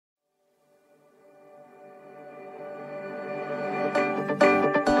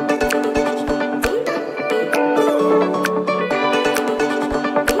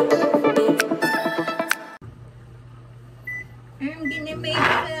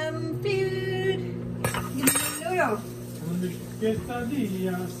yo.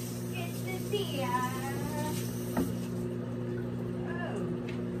 Quesadillas. Quesadillas. Oh.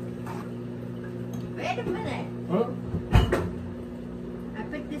 Wait a minute. Huh? I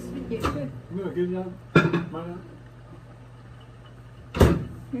put this with you too. No, get it out.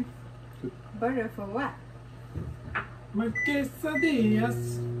 Butter for what? My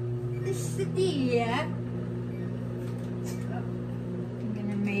quesadillas. Quesadilla. I'm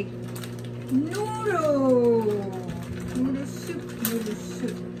gonna make noodle soup.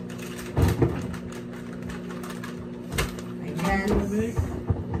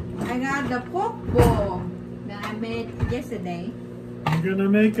 I got the pork bowl that I made yesterday. I'm gonna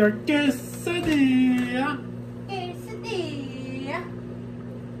make a quesadilla. Quesadilla.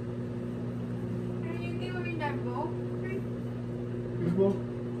 Can you give me that bowl? This bowl?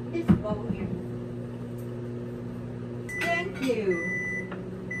 This bowl here. Thank you.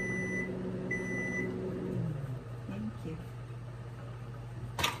 Thank you.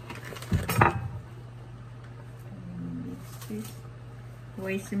 Mix this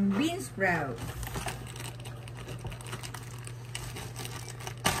with some bean sprout.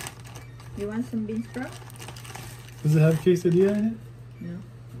 You want some bean sprout? Does it have quesadilla in it? No.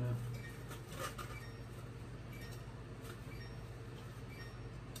 No.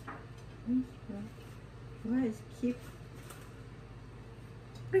 Bean sprout. Why is keep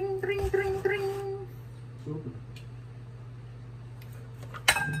ring ring ring ring? Super.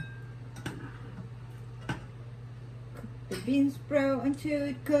 The bean sprout until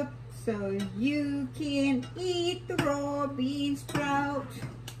it cooks, so you can eat the raw bean sprout.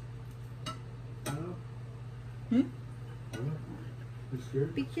 Hmm? You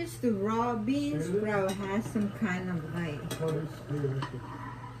scared? Because the raw bean sprout has some kind of like Oh, it's scared.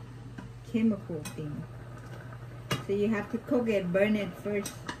 chemical thing. So you have to cook it, burn it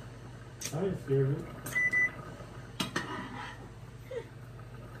first. I ain't scared of it.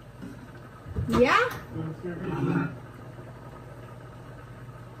 Yeah? I'm scared of it.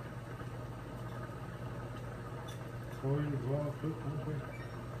 Oh, you raw cook, okay.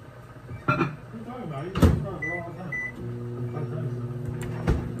 What are you talking about? You talk about raw all the time.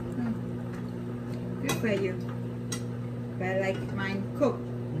 Good for you. But I like mine cooked.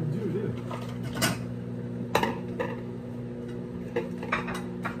 You do, yeah.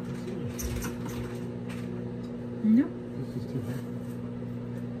 No? This is too hot.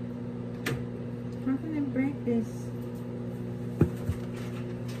 How can I break this?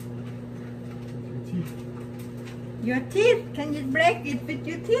 Your teeth. Your teeth? Can you break it with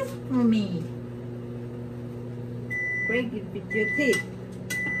your teeth for me? Break it with your teeth.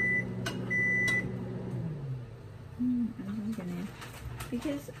 I'm just gonna,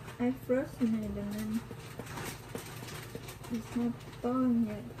 because I frozen it and then it's not thawing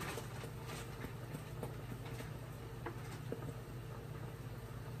yet.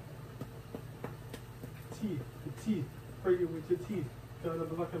 Teeth. The teeth. Break it with your teeth. Got a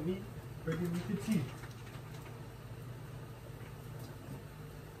block of meat. Break it with your teeth.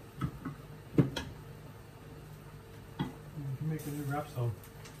 You make a new rap song.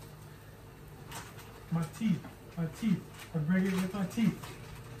 My teeth. My teeth. I break it with my teeth.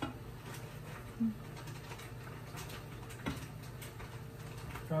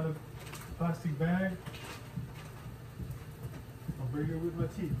 Got a plastic bag. I'll break it with my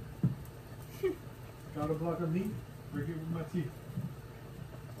teeth. Got a block of meat. Break it with my teeth.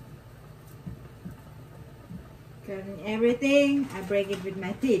 Cutting everything, I break it with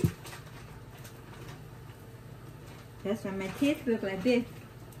my teeth. That's why my teeth look like this.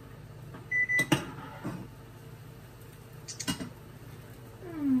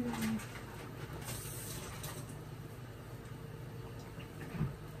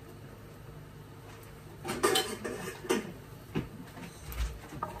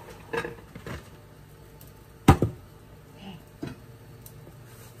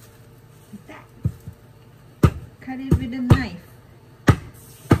 Cut it with a knife.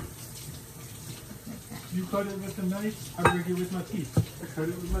 You cut it with a knife, I break it with my teeth. I cut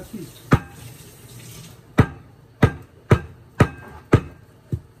it with my teeth.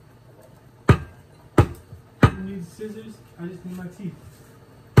 You need scissors, I just need my teeth.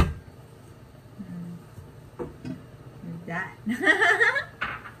 Like that. You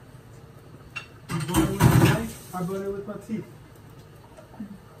butter with a knife, I butter with my teeth.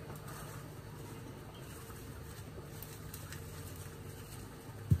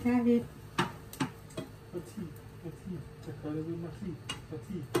 Cut it. My teeth, my teeth. I cut it with my teeth. My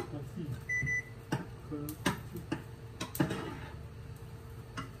teeth, my teeth. Cut it with my teeth.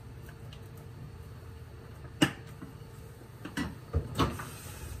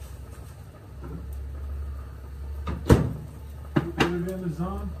 Baby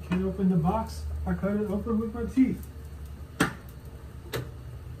Amazon can't open the box. I cut it open with my teeth.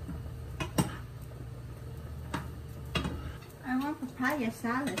 I want papaya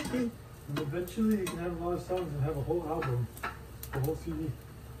salad too. And eventually you can have a lot of songs and have a whole album, a whole CD.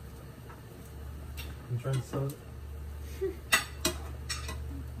 I'm trying to sell it.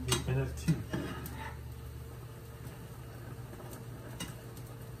 NFT.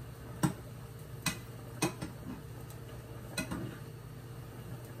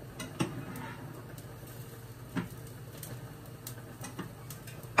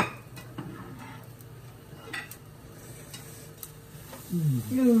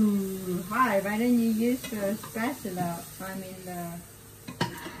 Ooh, hi, why don't you use the spatula? I mean the,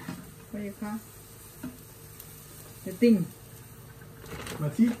 what do you call? The thing. My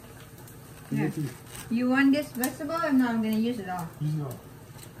teeth? Yeah. You want this vegetable or no? I'm gonna use it all. Use it all.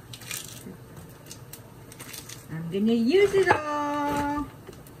 I'm gonna use it all.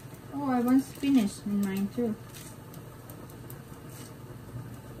 Oh, I want spinach in mine too.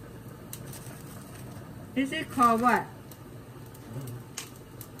 Is it called what?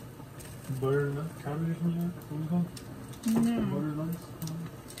 Butternut cabbage or something? What was it called? No. Butternut?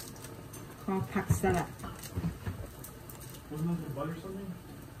 Called pak salad. Wasn't that the butter something?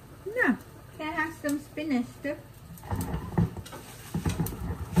 No. Can I have some spinach too?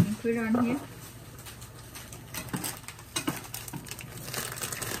 And put it on here.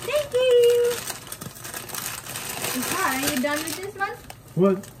 Thank you. It's hot. Are you done with this one?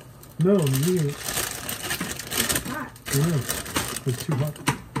 What? No, I'm eating it. It's hot. I know. It's too hot.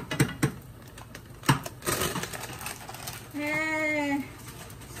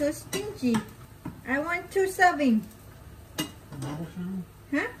 So stingy. I want 2 serving. Double sharing?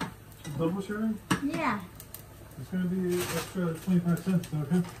 Huh? Double sharing? Yeah. It's going to be extra 25 cents,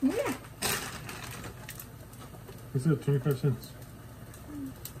 okay? Yeah. I said 25 cents.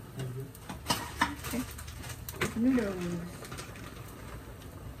 Okay. Noodles.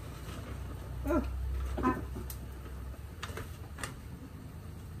 Oh, hot.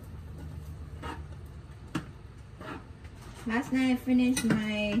 Last night I finished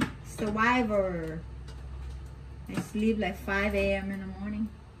my Survivor. I sleep like 5 a.m. in the morning.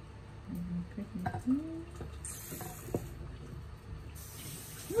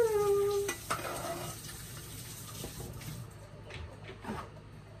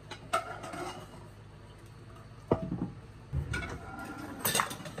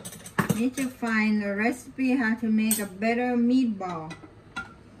 Need to find a recipe how to make a better meatball.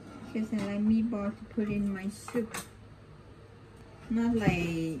 Because I like meatball to put in my soup. Not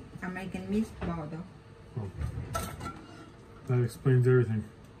like American meatball though. Oh. That explains everything.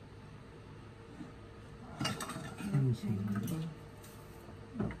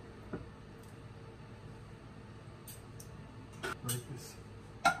 Like this.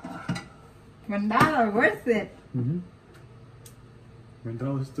 $1 worth it. Mm-hmm.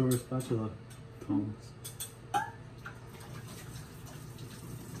 $1 store spatula tongs.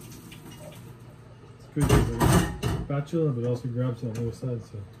 It's good because spatula, but also grabs on the other side.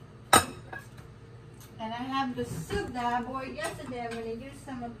 So. And I have the soup that I bought yesterday. I'm going to use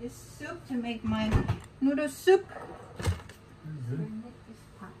some of this soup to make my noodle soup.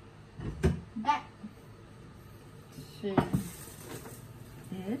 Back. So,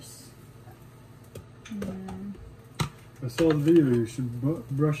 this. I saw the video. You should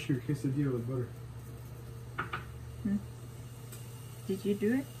brush your quesadilla with butter. Did you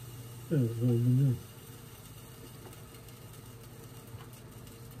do it? Yeah, that's what I've been doing.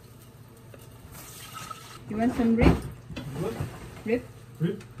 You want some rib? What? Rib?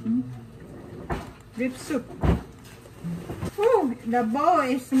 Rib? Rib soup. Oh, the bowl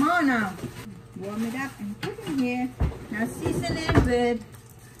is small now. Warm it up and put it here. Now season it with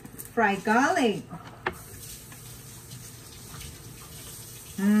fried garlic.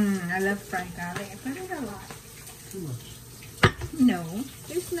 I love fried garlic. I put it a lot. Too much. No,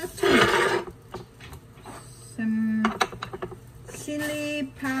 it's not too much. Some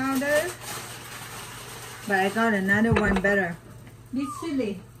chili powder. But I got another one better. This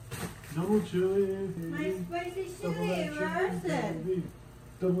chili. Double chili. My spicy Double chili, that where is it? Baby.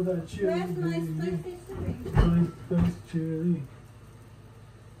 Double that chili. Where's my baby. spicy chili? Spicy chili.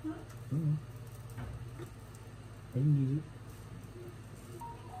 I didn't use it.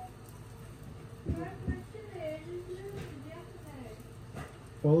 Where's my chili? I just used it yesterday.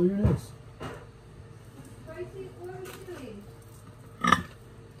 Follow your nose. Spicy orange chili.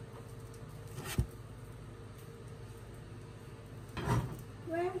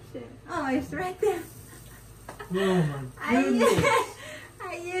 Where is it? Oh, it's right there. Oh my goodness. I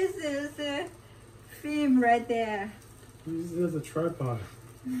use this film right there. Use it as a tripod.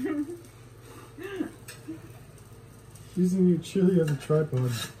 Using your chili as a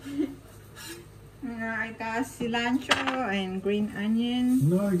tripod. I got cilantro and green onion.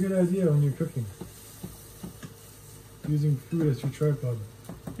 Not a good idea when you're cooking. Using food as your tripod.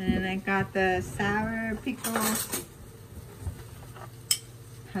 And I got the sour pickle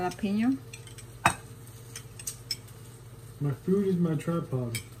jalapeno. My food is my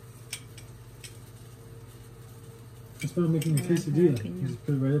tripod. That's why I'm making a quesadilla. You just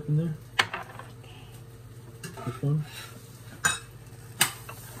put it right up in there. Which one?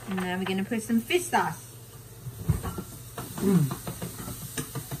 And now we're gonna put some fish sauce.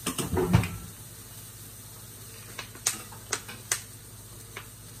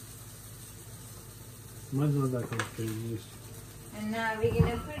 Mine's not that complicated. And now we're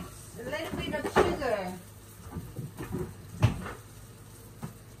gonna put a little bit of sugar.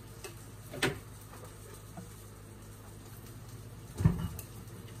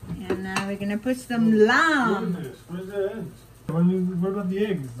 And now we're gonna put some lamb. Where's the eggs? What about the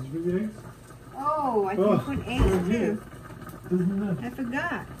eggs? Did you put the eggs? Oh, I can put eggs too. Isn't I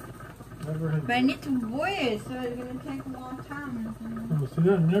forgot. Never ends. But I need to boil it, so it's gonna take more time. Oh, so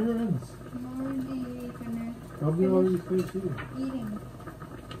that never ends. I'm already gonna I'll be already finished eating. eating.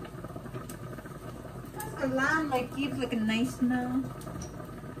 Does the lamb like gives like a nice smell?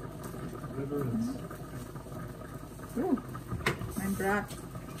 Never ends. Ooh, my broth.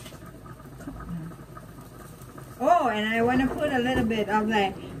 Oh, and I want to put a little bit of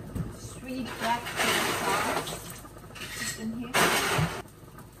like sweet black pepper sauce just in here.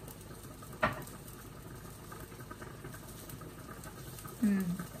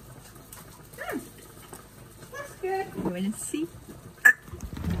 That's good. You want to see?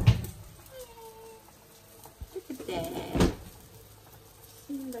 Look at that.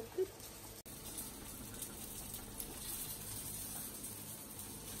 See, look good.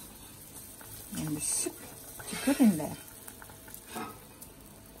 And the soup to put in there.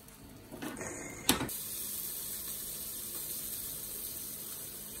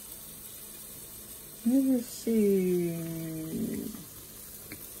 Let's see.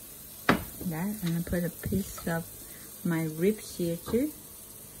 That, I'm gonna put a piece of my ribs here too.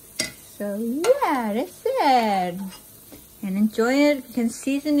 So yeah, that's it. And enjoy it. You can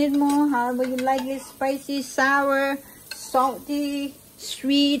season it more, however you like it. Spicy, sour, salty,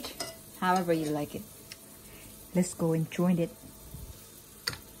 sweet, however you like it. Let's go enjoy it.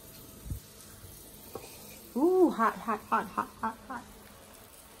 Ooh, hot, hot, hot, hot, hot, hot.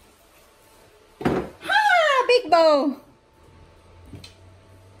 Ha! Big bowl.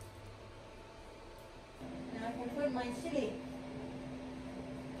 Now I can put my chili.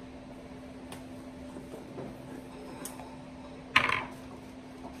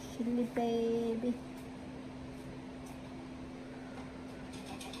 Chili baby.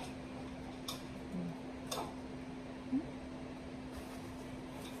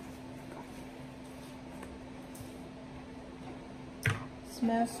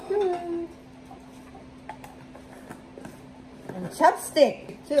 Smells good. And chopstick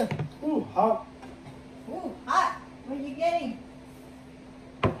too. Ooh, hot. Ooh, hot. What are you getting?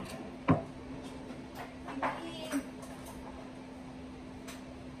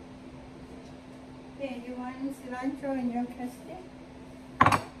 Okay, you want cilantro in your quesadilla?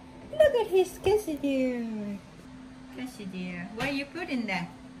 Look at his quesadilla. Quesadilla. What are you putting there?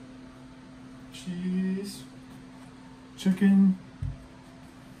 Cheese. Chicken.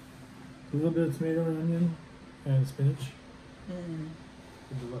 A little bit of tomato and onion. And spinach.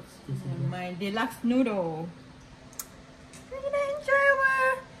 The deluxe quesadilla. My deluxe noodle. We're gonna enjoy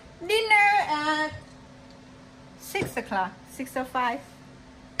our dinner at 6 o'clock, 6:05.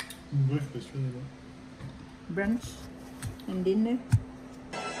 Breakfast, really. Brunch and dinner.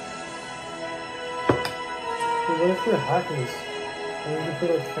 But what if we're hackers? And we can put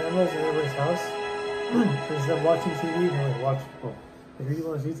like cameras in everybody's house? Instead of watching TV, and like watch people. Like, who do you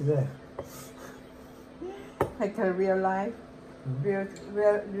want to see today? Like a real life,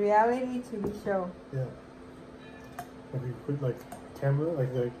 reality TV show. Yeah. Like we put like camera,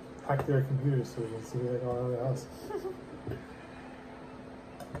 like hack their computers so we can see like all around the house.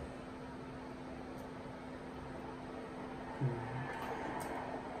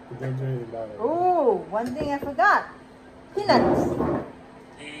 But don't do anything about it. Oh, one thing I forgot. Peanuts.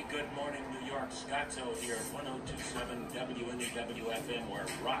 Hey, good morning, New York. Scotto here at 1027 WNEW-FM, where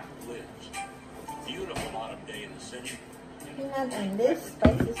rock lives. Beautiful autumn day in the city. Peanut and this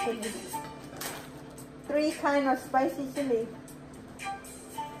spicy chili. 3 kinds of spicy chili.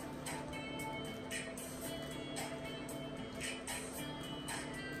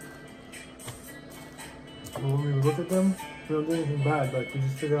 when we look at them, we don't do anything bad. Like, we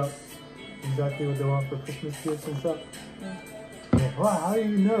just figure out exactly what they want for Christmas gifts and stuff. Yeah. Wow, how do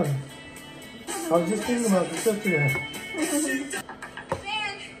you know? I was just thinking about this yesterday.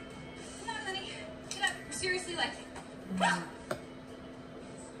 Man, come on, honey. Get up. We're seriously like it.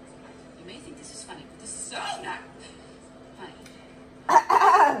 You may think this is funny, but this is so not funny.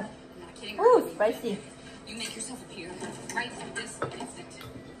 I'm not kidding. Ooh, spicy. You make yourself appear right through this instant.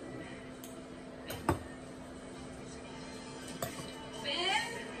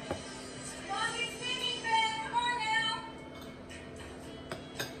 Ben? Come on, you're singing, Ben. Come on now.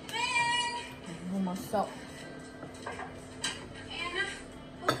 Ben? More salt. Anna?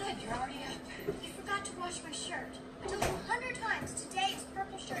 Oh, good. You're already up. I forgot to wash my shirt. I told you 100 times today is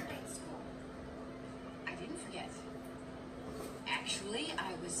purple shirt day at school. I didn't forget. Actually,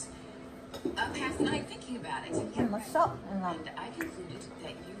 I was up half the night thinking about it. More salt. And I concluded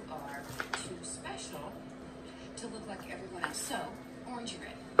that you are too special to look like everyone else. So, orange and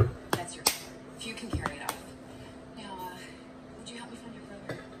red. That's your color. If you can carry it off. Now, would you help me find your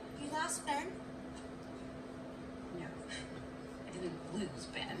brother? You lost Ben? No. I didn't lose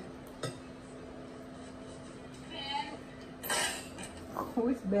Ben. Ben? Who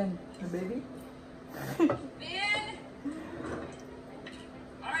is Ben? The baby? Ben?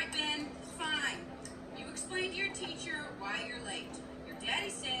 All right, Ben. Fine. You explained to your teacher why you're late. Your daddy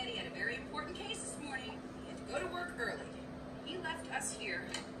said he had a very important case this morning. He had to go to work early. He left us here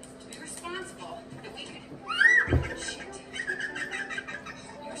to be responsible that we could... Shit.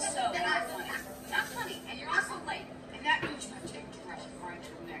 You're so not funny. Not funny. And you're also late. And that means you have to take a brush right to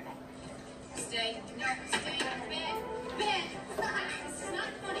the neck. Stay. No, stay. Ben. Ben. This is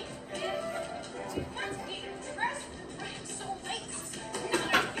not funny. Ben. Do you want to get dressed? I'm so late. This is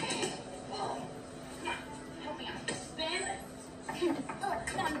not okay. Oh. Come on. Help me out. Ben. Oh,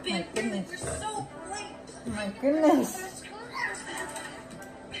 come on, Ben. My goodness. We're so late. My goodness.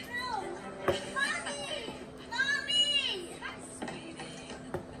 No! Mommy! Mommy!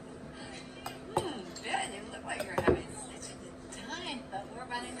 Ben, you look like you're having such a good time, but we're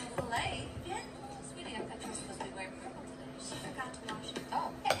running a little late. Ben, sweetie, I thought you were supposed to be wearing purple today. She forgot to wash it.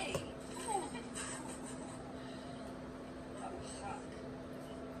 Oh, hey.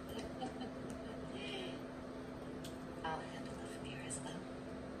 I'll handle it from here as well.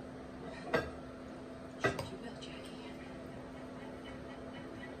 Sure you will, Jackie.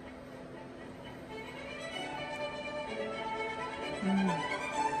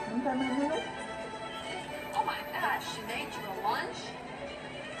 Oh my gosh, she made you a lunch?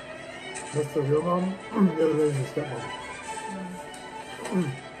 That's the real mom. The other is the stepmom.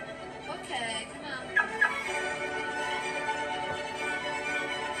 Okay, come on.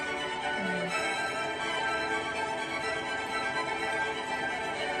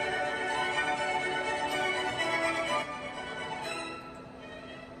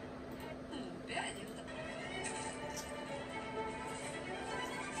 Ben, you look...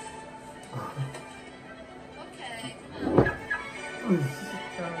 Okay, come on.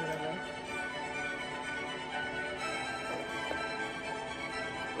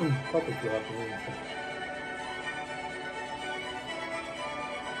 Probably feel like the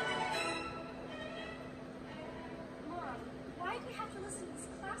Mom, why do you have to listen to this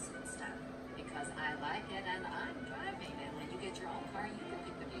classical stuff? Because I like it and I'm driving. And when you get your own car, you can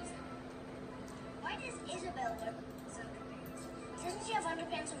pick the music. Why does Isabel wear those underpants? Doesn't she have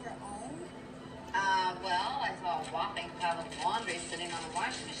underpants of her own? Well, I saw a whopping pile of laundry sitting on the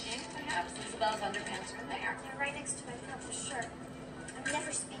washing machine. Perhaps Isabel's underpants are there. They're right next to my purple shirt. I'm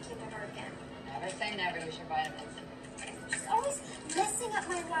never speaking to her again. Never say never. Use your vitamins. She's always messing up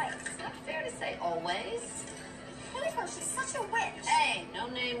my life. It's not fair to say always. Hate her. She's such a witch. Hey, no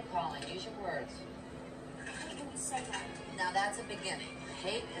name calling. Use your words. I hate when you say that. Now that's a beginning.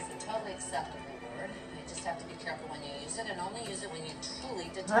 Hate is a totally acceptable word. You just have to be careful when you use it, and only use it when you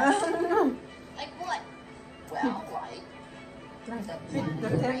truly detest it. Like what? Well, like the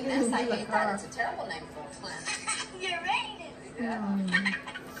Uranus. I hate that. It's a terrible name for a planet. Uranus. Yeah.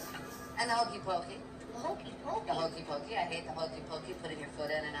 And the hokey pokey. The hokey pokey. The hokey pokey. I hate the hokey pokey. Putting your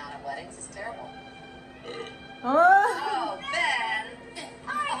foot in and out of weddings is terrible. Oh, Oh, Ben.